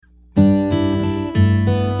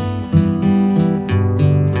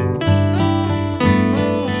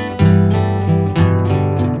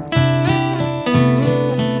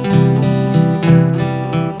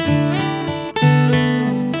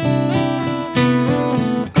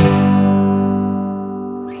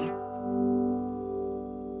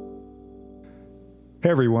Hey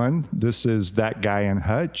everyone, this is That Guy in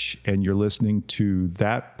Hutch, and you're listening to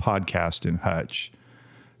That Podcast in Hutch.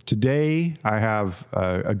 Today, I have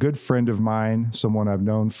a good friend of mine, someone I've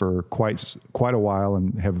known for quite a while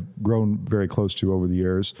and have grown very close to over the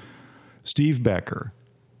years, Steve Becker.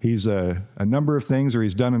 He's a number of things, or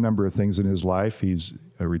he's done a number of things in his life. He's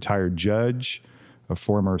a retired judge, a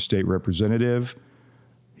former state representative.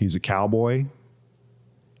 He's a cowboy.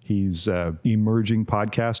 He's an emerging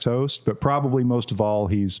podcast host, but probably most of all,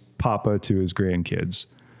 he's papa to his grandkids.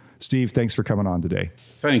 Steve, thanks for coming on today.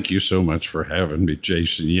 Thank you so much for having me,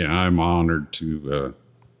 Jason. Yeah, I'm honored to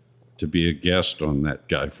be a guest on That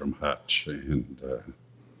Guy from Hutch. And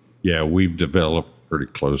we've developed a pretty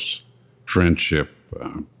close friendship.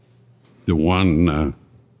 The one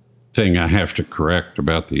thing I have to correct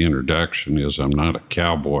about the introduction is I'm not a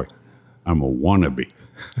cowboy. I'm a wannabe.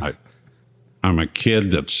 I'm a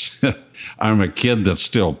kid that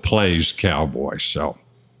still plays cowboy, so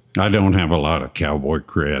I don't have a lot of cowboy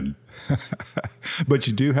cred. But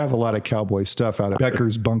you do have a lot of cowboy stuff out of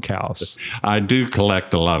Becker's bunkhouse. I do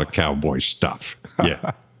collect a lot of cowboy stuff.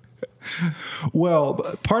 Yeah. Well,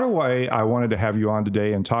 part of why I wanted to have you on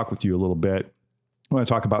today and talk with you a little bit, I want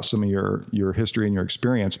to talk about some of your history and your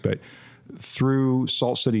experience, but through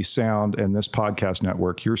Salt City Sound and this podcast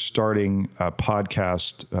network, you're starting a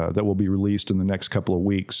podcast that will be released in the next couple of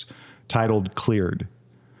weeks titled Cleared.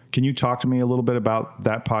 Can you talk to me a little bit about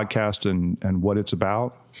that podcast and what it's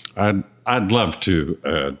about? I'd love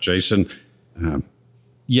to, Jason. A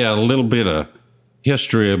little bit of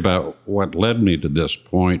history about what led me to this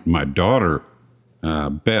point. My daughter,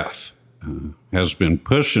 Beth, has been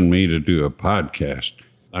pushing me to do a podcast.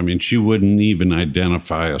 I mean, she wouldn't even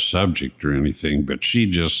identify a subject or anything, but she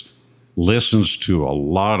just listens to a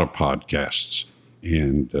lot of podcasts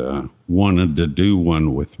and wanted to do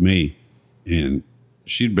one with me. And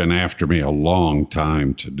she'd been after me a long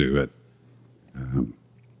time to do it. And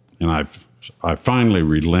I finally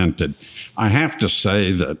relented. I have to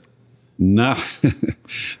say that nothing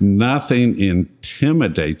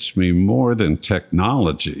intimidates me more than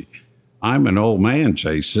technology. I'm an old man,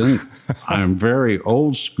 Jason. I'm very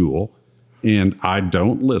old school, and I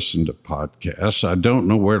don't listen to podcasts. I don't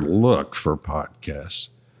know where to look for podcasts.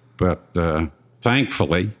 But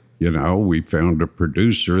thankfully, we found a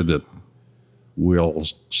producer that will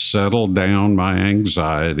settle down my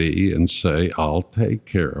anxiety and say, I'll take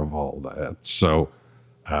care of all that. So,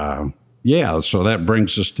 so that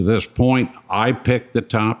brings us to this point. I picked the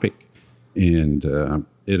topic, and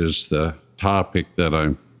it is the topic that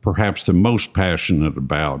I'm perhaps the most passionate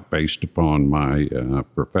about based upon my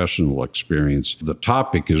professional experience. The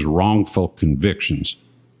topic is wrongful convictions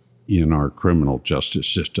in our criminal justice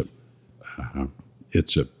system.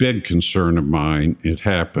 It's a big concern of mine. It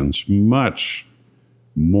happens much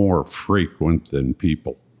more frequent than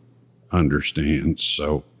people understand.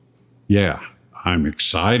 So, I'm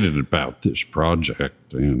excited about this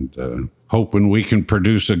project and hoping we can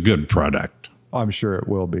produce a good product. I'm sure it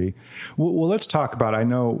will be. Well, let's talk about, I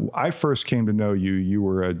know I first came to know you. You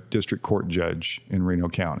were a district court judge in Reno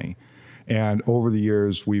County. And over the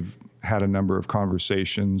years, we've had a number of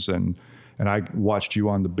conversations, and I watched you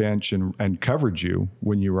on the bench and covered you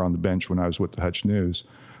when you were on the bench when I was with the Hutch News.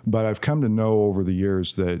 But I've come to know over the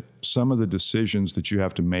years that some of the decisions that you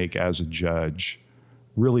have to make as a judge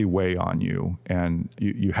really weigh on you. And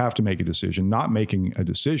you have to make a decision. Not making a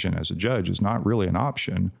decision as a judge is not really an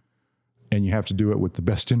option. And you have to do it with the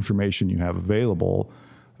best information you have available.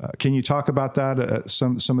 Can you talk about that?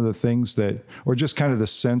 Some of the things that, or just kind of the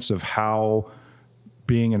sense of how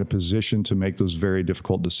being in a position to make those very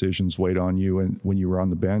difficult decisions weighed on you when you were on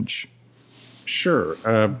the bench? Sure.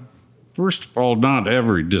 First of all, not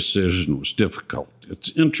every decision was difficult.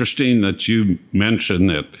 It's interesting that you mentioned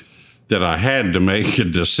that I had to make a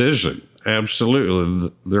decision.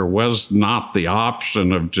 Absolutely. There was not the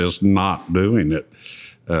option of just not doing it.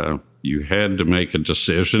 You had to make a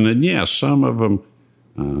decision, and yes, some of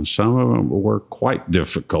them were quite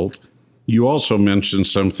difficult. You also mentioned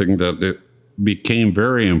something that it became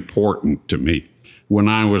very important to me. When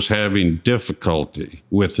I was having difficulty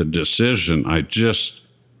with a decision, I just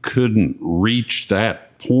couldn't reach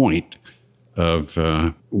that point of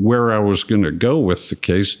where I was going to go with the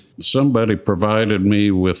case. Somebody provided me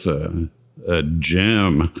with a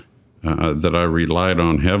gem that I relied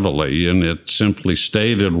on heavily, and it simply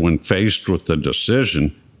stated, when faced with a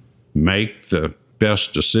decision, make the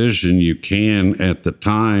best decision you can at the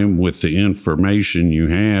time with the information you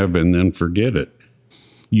have, and then forget it.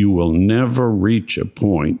 You will never reach a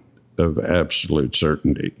point of absolute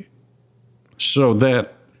certainty. So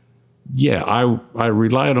that, I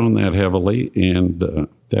relied on that heavily, and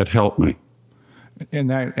that helped me. And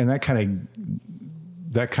that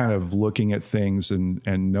kind of looking at things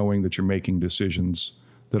and knowing that you're making decisions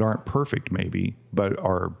that aren't perfect maybe, but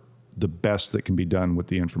are the best that can be done with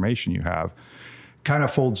the information you have, kind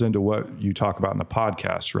of folds into what you talk about in the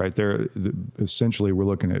podcast, right? Essentially, we're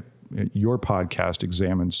looking at your podcast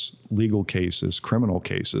examines legal cases, criminal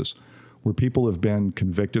cases, where people have been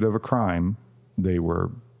convicted of a crime. They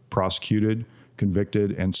were prosecuted,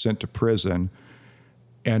 convicted, and sent to prison.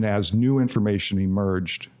 And as new information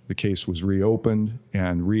emerged, the case was reopened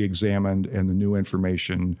and re-examined, and the new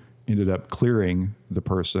information ended up clearing the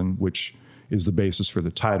person, which is the basis for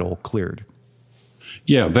the title, Cleared.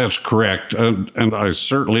 Yeah, that's correct. And I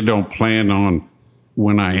certainly don't plan on,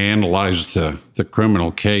 when I analyze the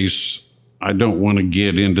criminal case, I don't want to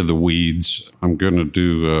get into the weeds. I'm going to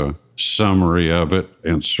do a summary of it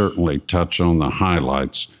and certainly touch on the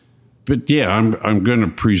highlights. But yeah, I'm going to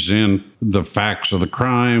present the facts of the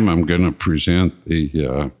crime. I'm going to present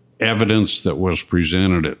the evidence that was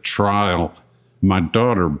presented at trial. My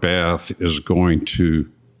daughter, Beth, is going to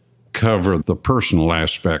cover the personal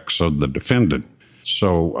aspects of the defendant.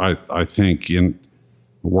 So I think in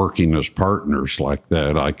working as partners like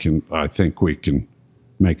that, I think we can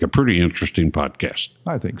make a pretty interesting podcast.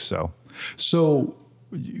 I think so. So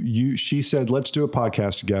she said, let's do a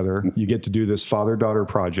podcast together. You get to do this father-daughter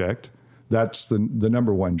project. That's the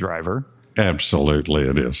number one driver. Absolutely,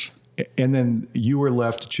 it is. And then you were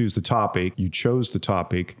left to choose the topic. You chose the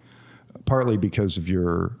topic partly because of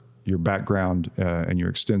your background and your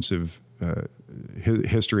extensive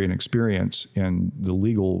history and experience in the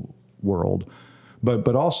legal world,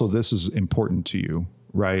 but also this is important to you,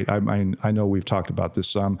 right? I know we've talked about this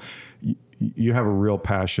some. You have a real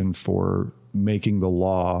passion for making the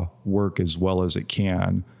law work as well as it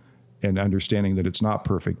can, and understanding that it's not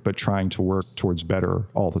perfect, but trying to work towards better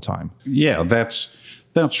all the time. Yeah,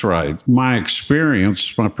 that's right. My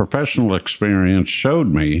experience, my professional experience, showed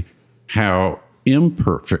me how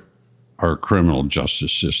imperfect our criminal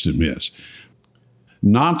justice system is.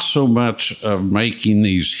 Not so much of making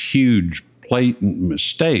these huge, blatant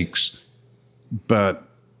mistakes, but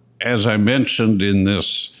as I mentioned in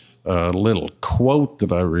this little quote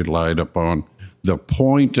that I relied upon, the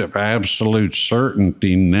point of absolute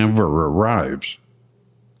certainty never arrives.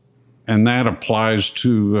 And that applies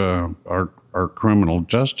to our criminal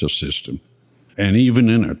justice system. And even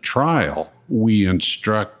in a trial, we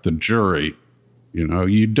instruct the jury,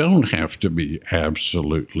 you don't have to be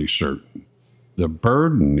absolutely certain. The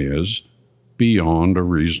burden is beyond a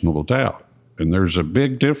reasonable doubt. And there's a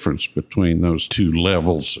big difference between those two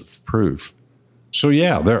levels of proof. So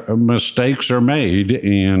yeah, mistakes are made,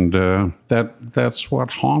 and that's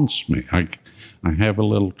what haunts me. I have a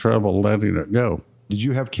little trouble letting it go. Did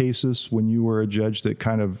you have cases when you were a judge that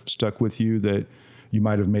kind of stuck with you, that you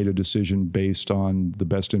might have made a decision based on the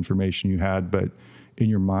best information you had, but in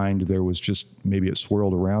your mind there was just maybe it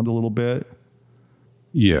swirled around a little bit?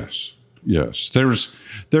 Yes.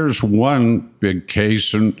 There's one big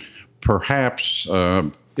case, and perhaps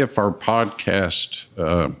if our podcast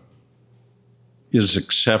is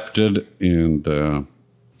accepted and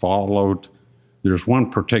followed, there's one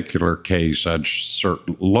particular case,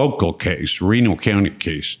 local case, Reno County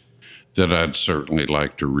case, that I'd certainly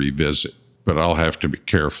like to revisit. But I'll have to be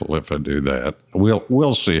careful if I do that.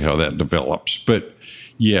 We'll see how that develops. But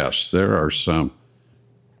yes, there are some.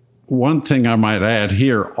 One thing I might add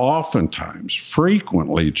here, oftentimes,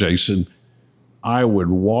 frequently, Jason, I would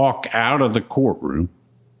walk out of the courtroom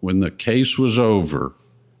when the case was over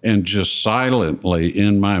and just silently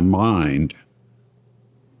in my mind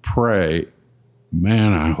pray,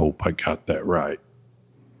 man, I hope I got that right.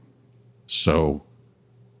 So,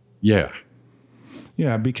 yeah.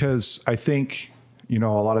 Yeah, because I think, a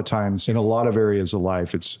lot of times in a lot of areas of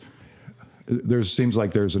life, seems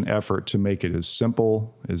like there's an effort to make it as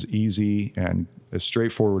simple, as easy, and as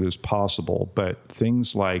straightforward as possible. But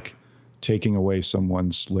things like taking away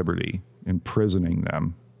someone's liberty, imprisoning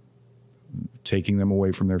them, taking them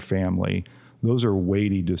away from their family, those are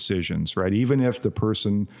weighty decisions, right? Even if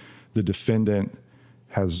the defendant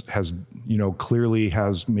has clearly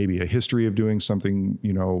has maybe a history of doing something,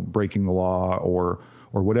 breaking the law or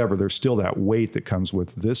whatever, there's still that weight that comes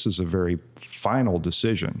with this is a very final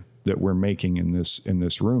decision that we're making in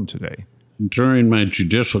this room today. During my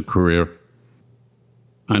judicial career,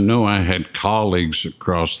 I know I had colleagues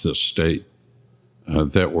across the state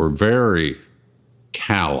that were very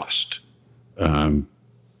calloused. And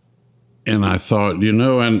I thought,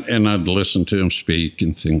 and I'd listen to him speak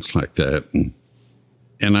and things like that.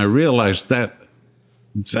 And I realized that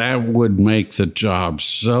would make the job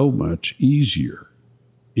so much easier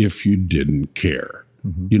if you didn't care.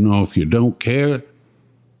 Mm-hmm. If you don't care,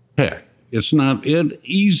 Heck, it's not an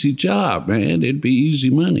easy job, man. It'd be easy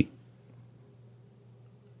money.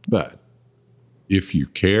 But if you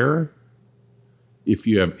care, if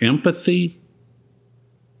you have empathy,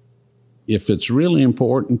 if it's really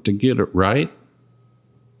important to get it right,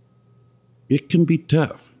 it can be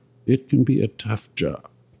tough. It can be a tough job.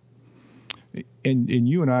 And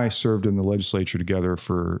you and I served in the legislature together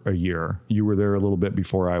for a year. You were there a little bit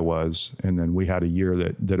before I was, and then we had a year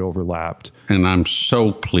that overlapped. And I'm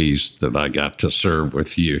so pleased that I got to serve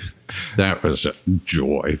with you. That was a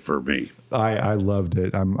joy for me. I loved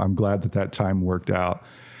it. I'm glad that time worked out.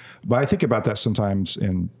 But I think about that sometimes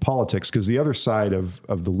in politics, because the other side of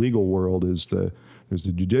the legal world is there's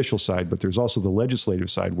the judicial side, but there's also the legislative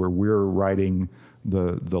side where we're writing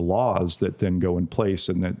the laws that then go in place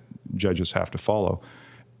and that judges have to follow.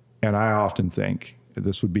 And I often think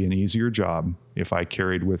this would be an easier job if I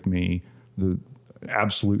carried with me the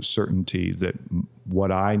absolute certainty that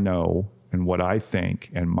what I know and what I think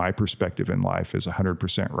and my perspective in life is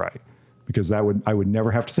 100% right, because I would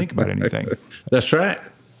never have to think about anything. That's right.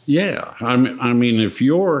 Yeah. I mean, if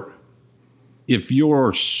you're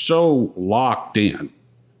so locked in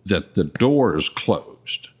that the door is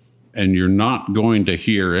closed and you're not going to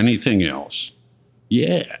hear anything else,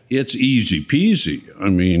 yeah, it's easy peasy. I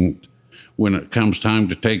mean, when it comes time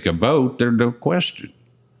to take a vote, there's no question.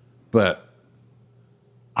 But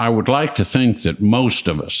I would like to think that most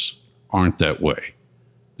of us aren't that way,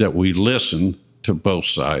 that we listen to both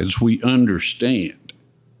sides, we understand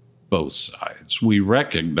both sides, we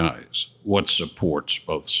recognize what supports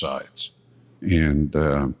both sides. And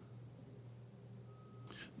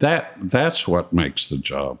that's what makes the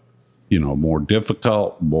job, more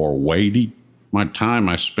difficult, more weighty. My time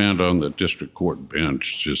I spent on the district court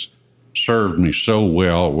bench just served me so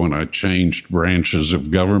well when I changed branches of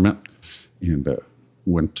government and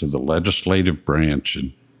went to the legislative branch,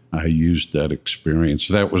 and I used that experience.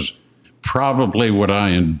 That was probably what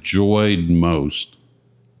I enjoyed most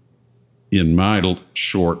in my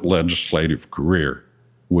short legislative career,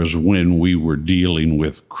 was when we were dealing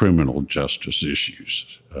with criminal justice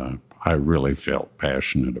issues. I really felt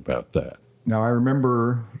passionate about that. Now, I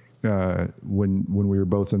remember when we were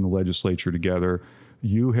both in the legislature together,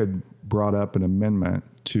 you had brought up an amendment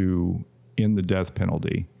to end the death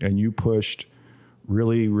penalty, and you pushed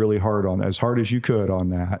really, really hard as hard as you could on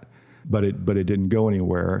that, but it didn't go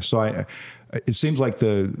anywhere. So it seems like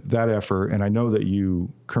that effort, and I know that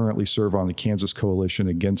you currently serve on the Kansas Coalition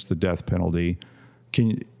Against the Death Penalty.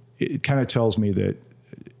 It kind of tells me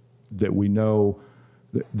that we know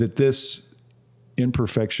that this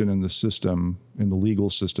imperfection in the system, in the legal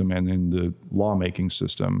system and in the lawmaking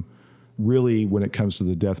system, really, when it comes to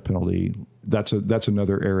the death penalty, that's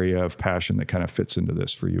another area of passion that kind of fits into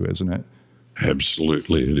this for you, isn't it?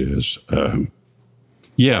 Absolutely, it is.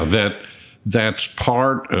 That's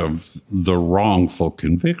part of the wrongful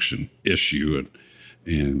conviction issue,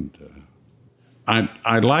 and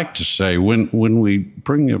I like to say when we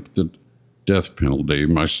bring up the death penalty,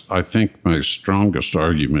 I think my strongest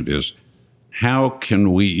argument is, how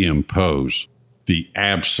can we impose the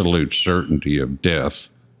absolute certainty of death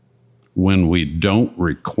when we don't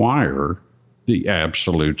require the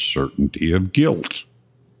absolute certainty of guilt?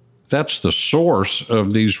 That's the source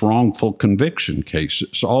of these wrongful conviction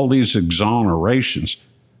cases, all these exonerations,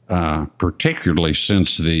 particularly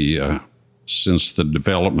since the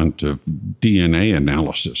development of DNA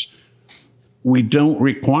analysis. We don't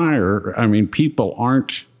require, people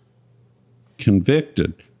aren't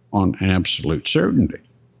convicted on absolute certainty.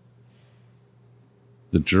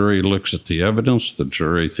 The jury looks at the evidence, the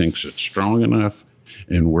jury thinks it's strong enough,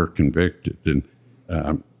 and we're convicted, and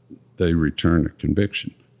they return a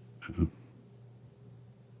conviction.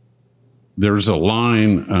 There's a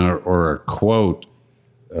line or a quote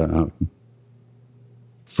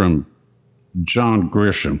from John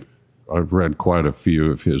Grisham. I've read quite a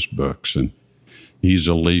few of his books, and he's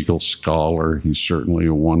a legal scholar. He's certainly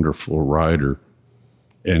a wonderful writer.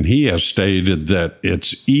 And he has stated that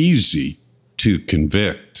it's easy to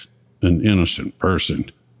convict an innocent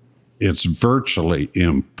person. It's virtually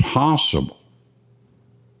impossible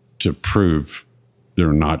to prove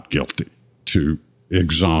they're not guilty, to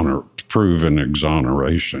prove an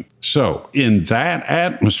exoneration. So in that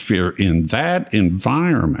atmosphere, in that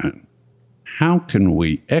environment, how can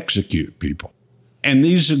we execute people? And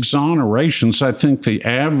these exonerations, I think the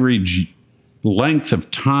average length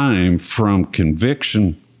of time from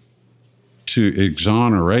conviction to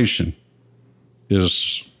exoneration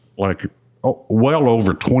is well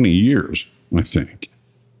over 20 years, I think.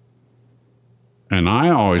 And I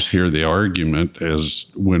always hear the argument as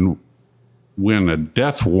when a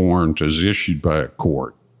death warrant is issued by a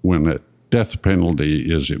court, when a death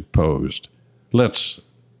penalty is imposed. Let's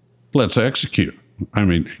execute. I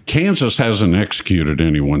mean, Kansas hasn't executed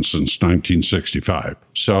anyone since 1965.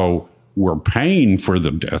 So we're paying for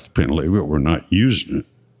the death penalty, but we're not using it,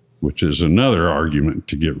 which is another argument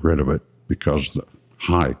to get rid of it because of the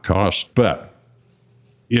high cost. But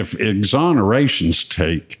if exonerations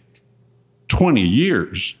take 20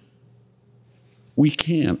 years, we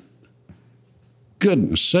can't.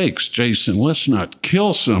 Goodness sakes, Jason, let's not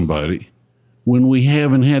kill somebody when we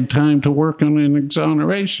haven't had time to work on an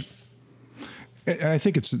exoneration. And I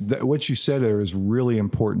think it's what you said there is really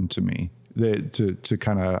important to me to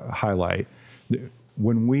kind of highlight.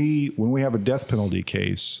 When we have a death penalty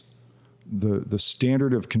case, the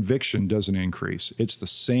standard of conviction doesn't increase. It's the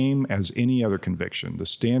same as any other conviction. The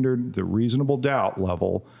standard, the reasonable doubt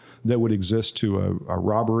level that would exist to a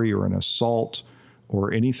robbery or an assault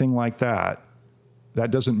or anything like that, that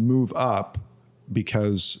doesn't move up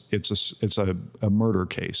because it's a murder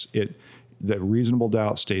case. That reasonable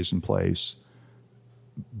doubt stays in place,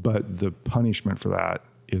 but the punishment for that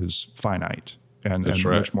is finite and right.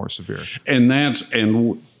 Much more severe.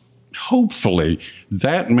 And hopefully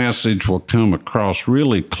that message will come across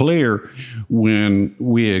really clear when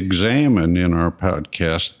we examine in our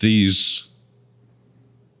podcast these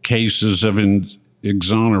cases of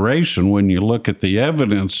exoneration. When you look at the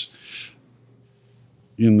evidence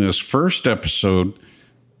in this first episode,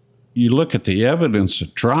 you look at the evidence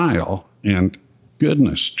at trial, and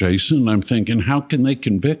goodness, Jason, I'm thinking, how can they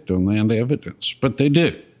convict on that evidence? But they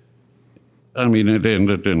do. I mean, it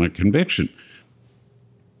ended in a conviction.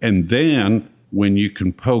 And then when you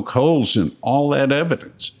can poke holes in all that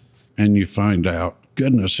evidence and you find out,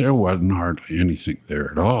 goodness, there wasn't hardly anything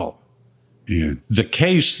there at all. And the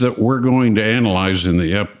case that we're going to analyze in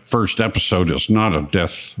the first episode is not a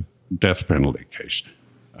death penalty case.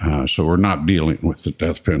 So we're not dealing with the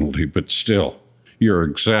death penalty, but still, you're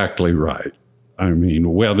exactly right. I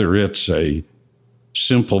mean, whether it's a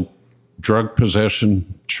simple drug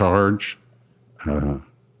possession charge or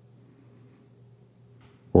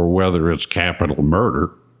whether it's capital murder,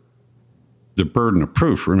 the burden of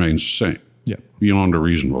proof remains the same. Yeah. Beyond a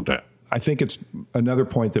reasonable doubt. I think it's another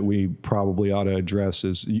point that we probably ought to address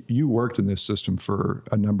is you worked in this system for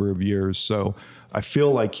a number of years. So I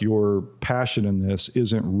feel like your passion in this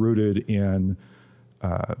isn't rooted in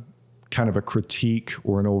kind of a critique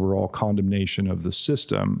or an overall condemnation of the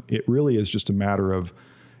system. It really is just a matter of,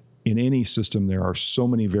 in any system, there are so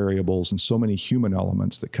many variables and so many human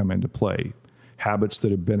elements that come into play. Habits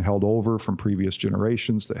that have been held over from previous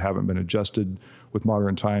generations that haven't been adjusted with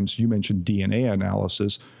modern times. You mentioned DNA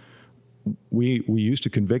analysis. We used to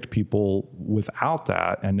convict people without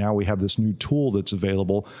that, and now we have this new tool that's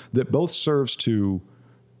available that both serves to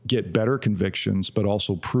get better convictions, but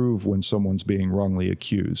also prove when someone's being wrongly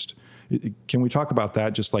accused. Can we talk about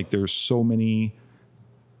that? Just like there's so many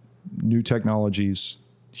new technologies,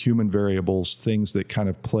 human variables, things that kind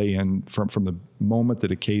of play in from the moment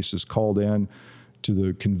that a case is called in to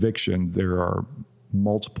the conviction, there are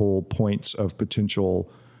multiple points of potential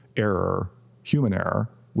error, human error,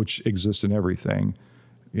 which exist in everything.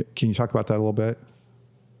 Can you talk about that a little bit?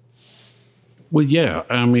 Well, yeah.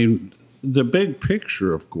 I mean, the big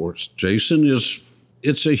picture, of course, Jason, is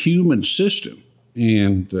it's a human system,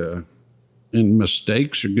 and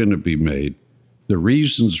mistakes are going to be made. The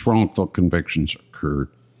reasons wrongful convictions occurred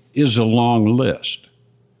is a long list,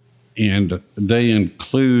 and they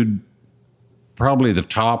include probably the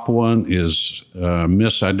top one is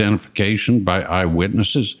misidentification by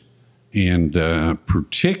eyewitnesses, and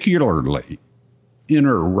particularly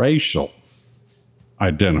interracial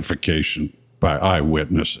identification by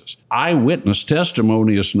eyewitnesses. Eyewitness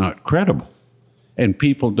testimony is not credible, and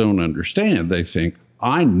people don't understand. They think,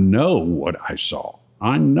 I know what I saw.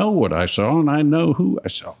 I know what I saw, and I know who I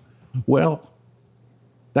saw. Well,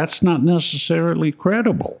 that's not necessarily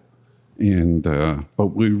credible, and but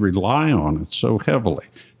we rely on it so heavily.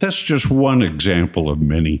 That's just one example of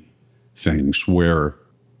many things where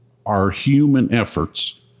our human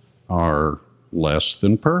efforts are less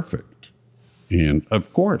than perfect. And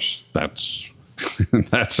of course, that's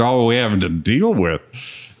that's all we have to deal with.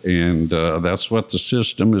 And that's what the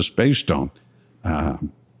system is based on.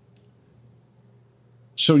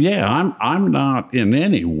 So yeah, I'm not in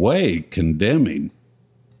any way condemning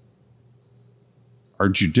our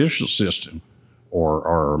judicial system or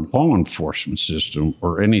our law enforcement system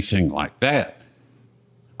or anything like that.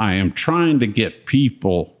 I am trying to get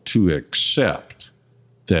people to accept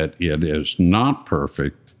that it is not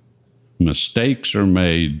perfect. Mistakes are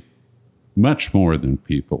made much more than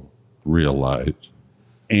people realize.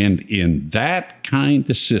 And in that kind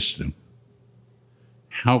of system,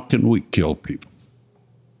 how can we kill people?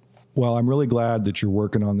 Well, I'm really glad that you're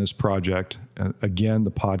working on this project. Again,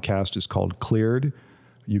 the podcast is called Cleared.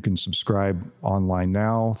 You can subscribe online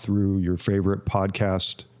now through your favorite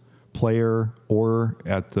podcast player or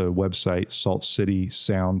at the website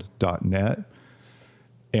saltcitysound.net.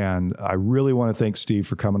 And I really want to thank Steve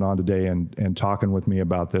for coming on today and talking with me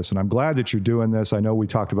about this. And I'm glad that you're doing this. I know we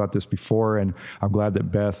talked about this before, and I'm glad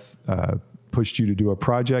that Beth pushed you to do a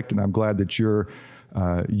project, and I'm glad that you're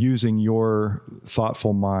using your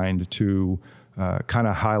thoughtful mind to kind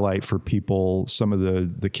of highlight for people some of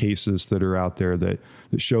the cases that are out there that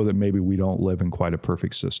show that maybe we don't live in quite a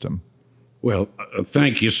perfect system. Well,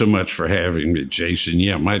 thank you so much for having me, Jason.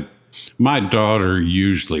 Yeah, my daughter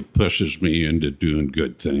usually pushes me into doing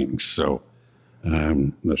good things. So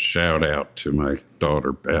a shout out to my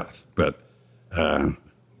daughter, Beth. But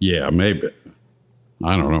yeah, maybe,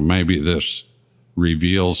 I don't know, maybe this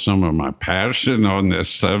reveals some of my passion on this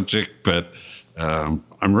subject, but I'm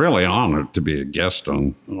really honored to be a guest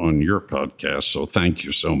on your podcast. So thank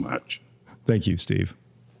you so much. Thank you, Steve.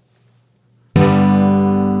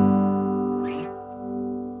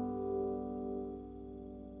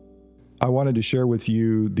 I wanted to share with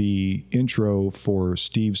you the intro for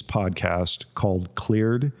Steve's podcast called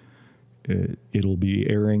Cleared. It'll be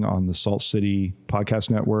airing on the Salt City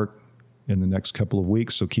Podcast Network in the next couple of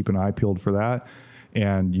weeks, so keep an eye peeled for that.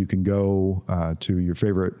 And you can go to your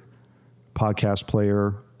favorite podcast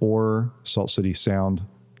player or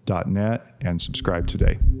saltcitysound.net and subscribe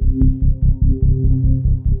today.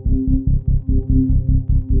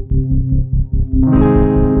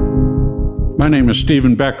 My name is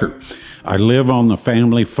Stephen Becker. I live on the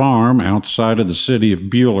family farm outside of the city of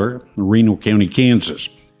Buhler, Reno County, Kansas.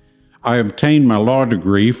 I obtained my law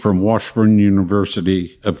degree from Washburn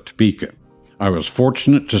University of Topeka. I was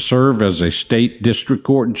fortunate to serve as a state district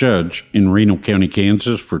court judge in Reno County,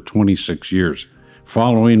 Kansas for 26 years.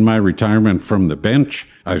 Following my retirement from the bench,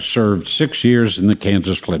 I served 6 years in the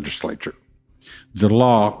Kansas legislature. The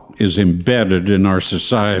law is embedded in our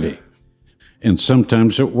society, and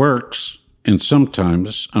sometimes it works, and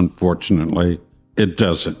sometimes, unfortunately, it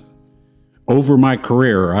doesn't. Over my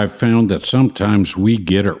career, I've found that sometimes we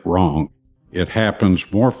get it wrong. It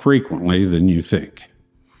happens more frequently than you think.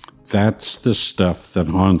 That's the stuff that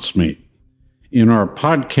haunts me. In our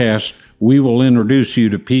podcast, we will introduce you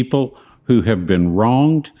to people who have been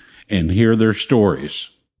wronged and hear their stories.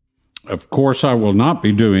 Of course, I will not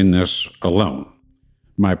be doing this alone.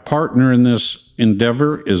 My partner in this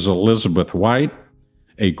endeavor is Elizabeth White,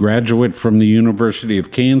 a graduate from the University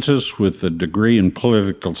of Kansas with a degree in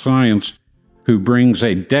political science, who brings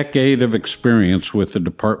a decade of experience with the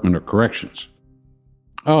Department of Corrections.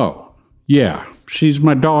 Oh, yeah, she's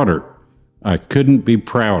my daughter. I couldn't be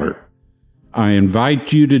prouder. I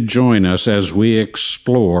invite you to join us as we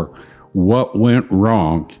explore what went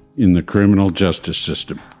wrong in the criminal justice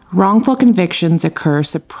system. Wrongful convictions occur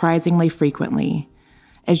surprisingly frequently.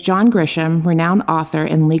 As John Grisham, renowned author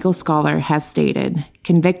and legal scholar, has stated,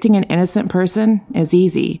 convicting an innocent person is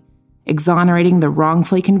easy. Exonerating the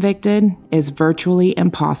wrongfully convicted is virtually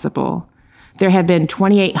impossible. There have been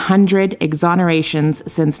 2,800 exonerations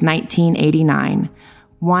since 1989.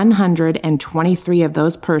 123 of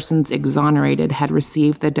those persons exonerated had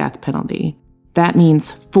received the death penalty. That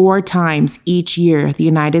means 4 times each year the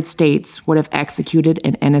United States would have executed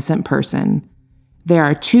an innocent person. There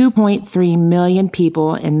are 2.3 million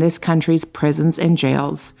people in this country's prisons and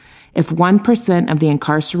jails. If 1% of the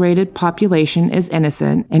incarcerated population is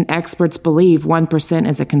innocent, and experts believe 1%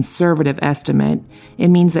 is a conservative estimate, it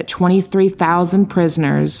means that 23,000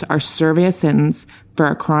 prisoners are serving a sentence for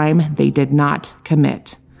a crime they did not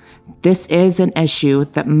commit. This is an issue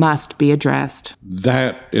that must be addressed.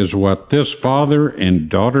 That is what this father and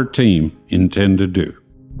daughter team intend to do.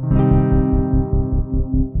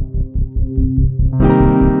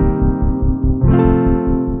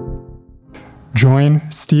 Join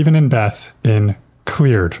Stephen and Beth in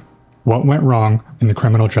Cleared, What Went Wrong in the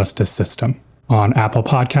Criminal Justice System on Apple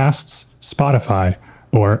Podcasts, Spotify,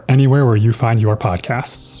 or anywhere where you find your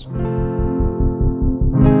podcasts.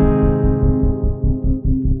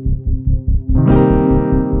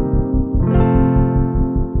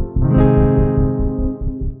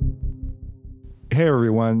 Hey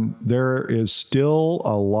everyone, there is still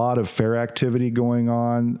a lot of fair activity going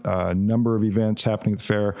on, a number of events happening at the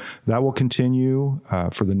fair. That will continue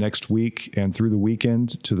for the next week and through the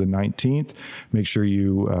weekend to the 19th. Make sure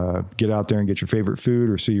you get out there and get your favorite food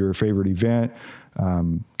or see your favorite event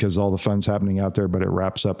because all the fun's happening out there, but it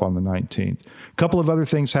wraps up on the 19th. A couple of other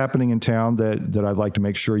things happening in town that I'd like to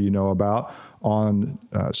make sure you know about. On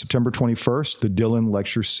September 21st, the Dylan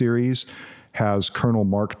Lecture Series has Colonel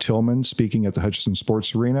Mark Tillman speaking at the Hutchinson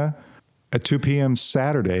Sports Arena. At 2 p.m.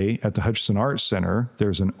 Saturday at the Hutchinson Arts Center,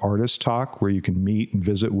 there's an artist talk where you can meet and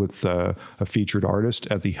visit with a featured artist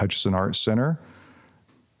at the Hutchinson Arts Center.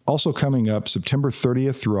 Also coming up September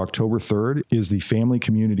 30th through October 3rd is the Family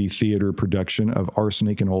Community Theater production of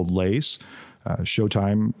Arsenic and Old Lace.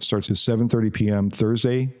 Showtime starts at 7:30 p.m.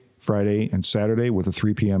 Thursday, Friday, and Saturday with a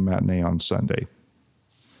 3 p.m. matinee on Sunday.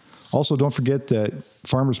 Also, don't forget that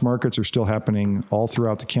farmers markets are still happening all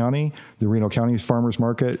throughout the county. The Reno County Farmers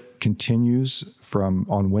Market continues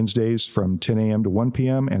on Wednesdays from 10 a.m. to 1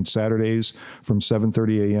 p.m. and Saturdays from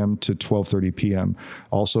 7:30 a.m. to 12:30 p.m.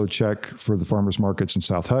 Also check for the farmers markets in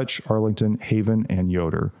South Hutch, Arlington, Haven, and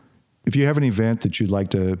Yoder. If you have an event that you'd like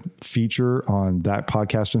to feature on That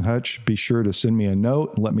Podcast in Hutch, be sure to send me a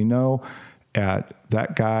note and let me know at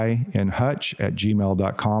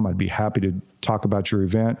thatguyinhutch@gmail.com. I'd be happy to talk about your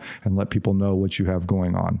event and let people know what you have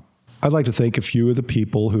going on. I'd like to thank a few of the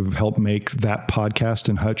people who've helped make That Podcast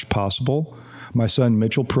in Hutch possible. My son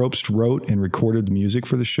Mitchell Probst wrote and recorded the music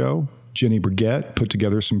for the show. Jenny Brigette put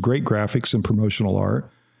together some great graphics and promotional art.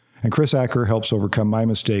 And Chris Acker helps overcome my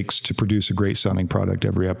mistakes to produce a great sounding product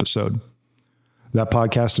every episode. That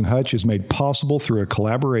Podcast in Hutch is made possible through a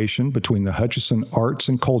collaboration between the Hutchinson Arts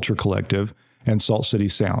and Culture Collective and Salt City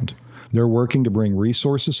Sound. They're working to bring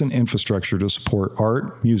resources and infrastructure to support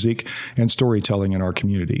art, music, and storytelling in our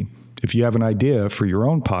community. If you have an idea for your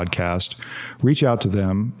own podcast, reach out to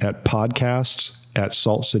them at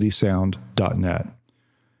podcasts@saltcitysound.net.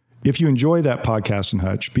 If you enjoy That Podcast in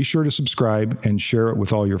Hutch, be sure to subscribe and share it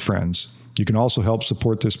with all your friends. You can also help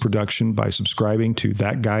support this production by subscribing to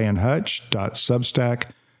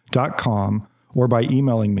thatguyinhutch.substack.com or by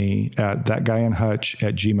emailing me at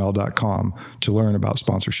thatguyinhutch@gmail.com to learn about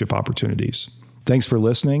sponsorship opportunities. Thanks for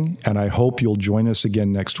listening, and I hope you'll join us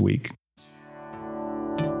again next week.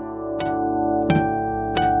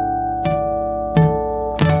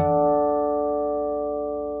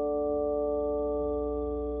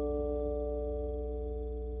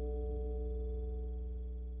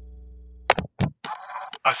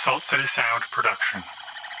 A Salt City Sound production.